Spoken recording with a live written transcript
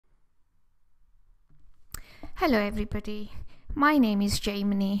Hello everybody, my name is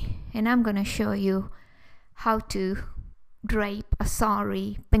Jamie and I'm going to show you how to drape a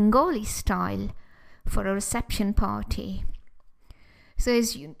sari Bengali style for a reception party. So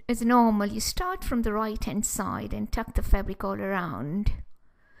as normal, you start from the right hand side and tuck the fabric all around.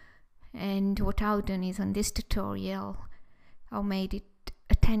 And what I've done is on this tutorial, I made it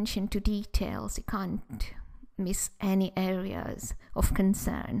attention to details. You can't miss any areas of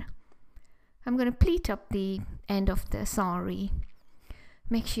concern. I'm going to pleat up the end of the sari.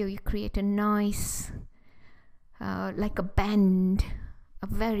 Make sure you create a nice, like a band, a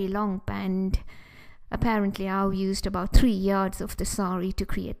very long band. Apparently I've used about 3 yards of the sari to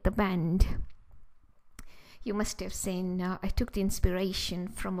create the band. You must have seen, I took the inspiration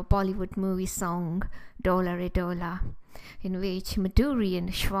from a Bollywood movie song, Dola, in which Madhuri and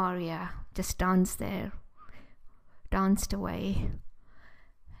Shwarya just danced away.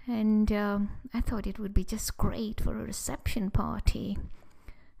 And I thought it would be just great for a reception party.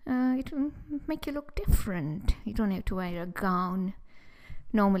 It will make you look different. You don't have to wear a gown.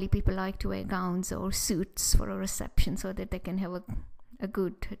 Normally people like to wear gowns or suits for a reception so that they can have a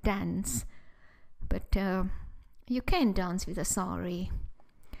good dance. But you can dance with a sari.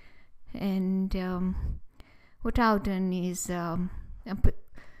 And what I've done is I'm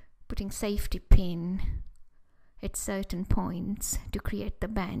putting safety pin at certain points to create the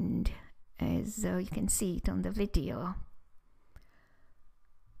band, as you can see it on the video.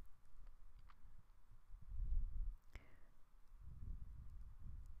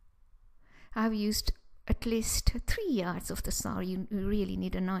 I've used at least 3 yards of the sari. You really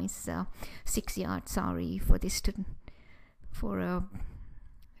need a nice 6-yard sari for this to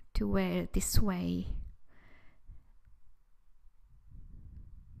wear this way.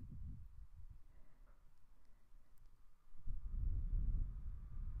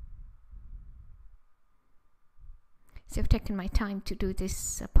 So I've taken my time to do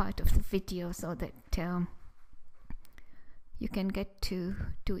this part of the video so that you can get to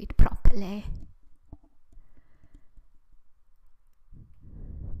do it properly.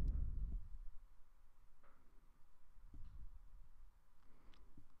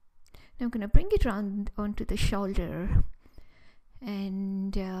 Now I'm going to bring it round onto the shoulder,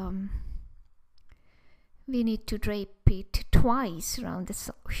 and we need to drape it twice around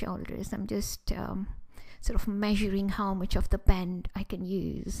the shoulders. I'm just sort of measuring how much of the band I can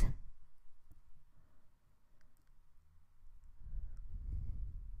use.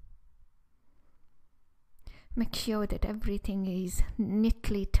 Make sure that everything is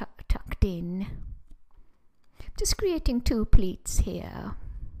neatly tucked in. Just creating 2 pleats here.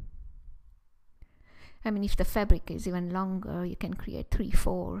 I mean, if the fabric is even longer, you can create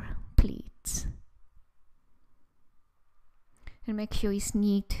 3-4 pleats. And make sure it's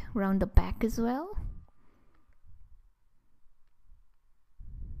neat around the back as well.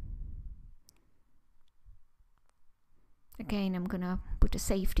 Again, I'm gonna put a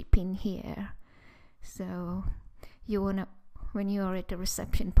safety pin here. So you wanna, when you're at a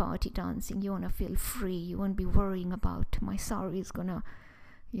reception party dancing, you wanna feel free. You won't be worrying about my sari is gonna,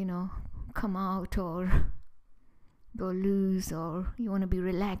 come out or go loose, or you wanna be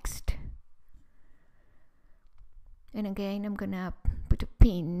relaxed. And again, I'm gonna put a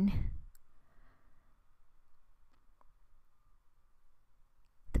pin,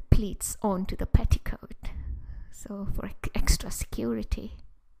 the pleats onto the petticoat. So for extra security.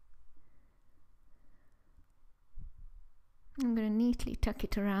 I'm going to neatly tuck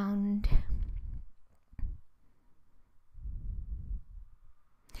it around.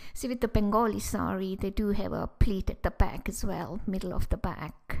 See, with the Bengali sari, they do have a pleat at the back as well, middle of the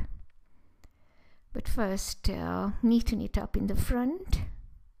back. But first, neaten it up in the front.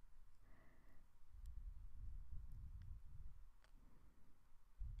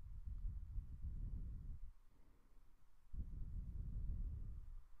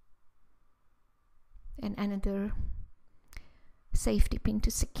 And another safety pin to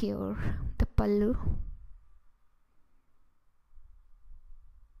secure the pallu.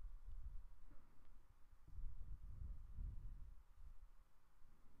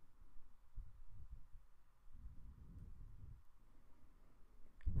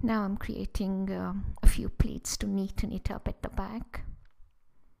 Now I'm creating a few pleats to neaten it up at the back.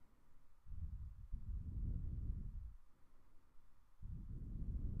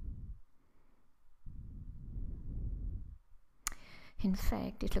 In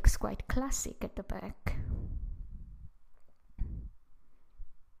fact, it looks quite classic at the back.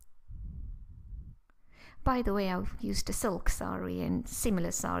 By the way, I've used a silk sari and similar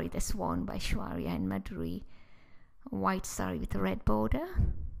sari that's worn by Shwarya and Madhuri. A white sari with a red border.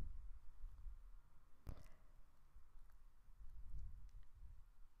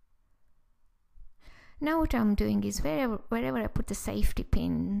 Now what I'm doing is wherever I put the safety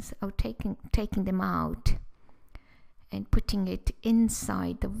pins, I'm taking them out and putting it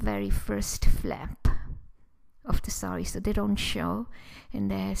inside the very first flap of the saree so they don't show, and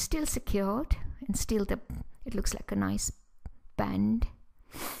they're still secured and still it looks like a nice band.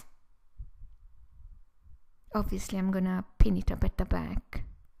 Obviously I'm gonna pin it up at the back.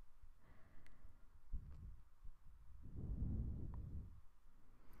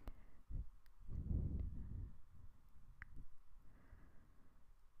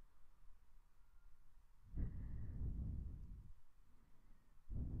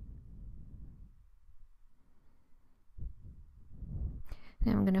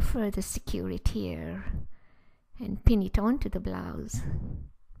 Now I'm going to further secure it here and pin it onto the blouse.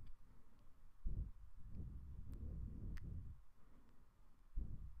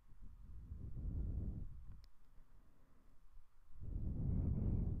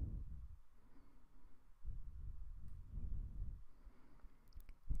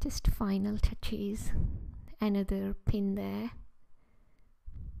 Just final touches, another pin there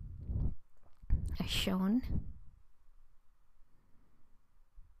as shown.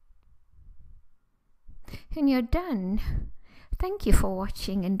 And you're done. Thank you for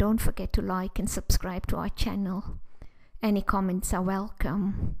watching, and don't forget to like and subscribe to our channel. Any comments are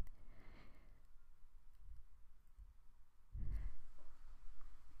welcome.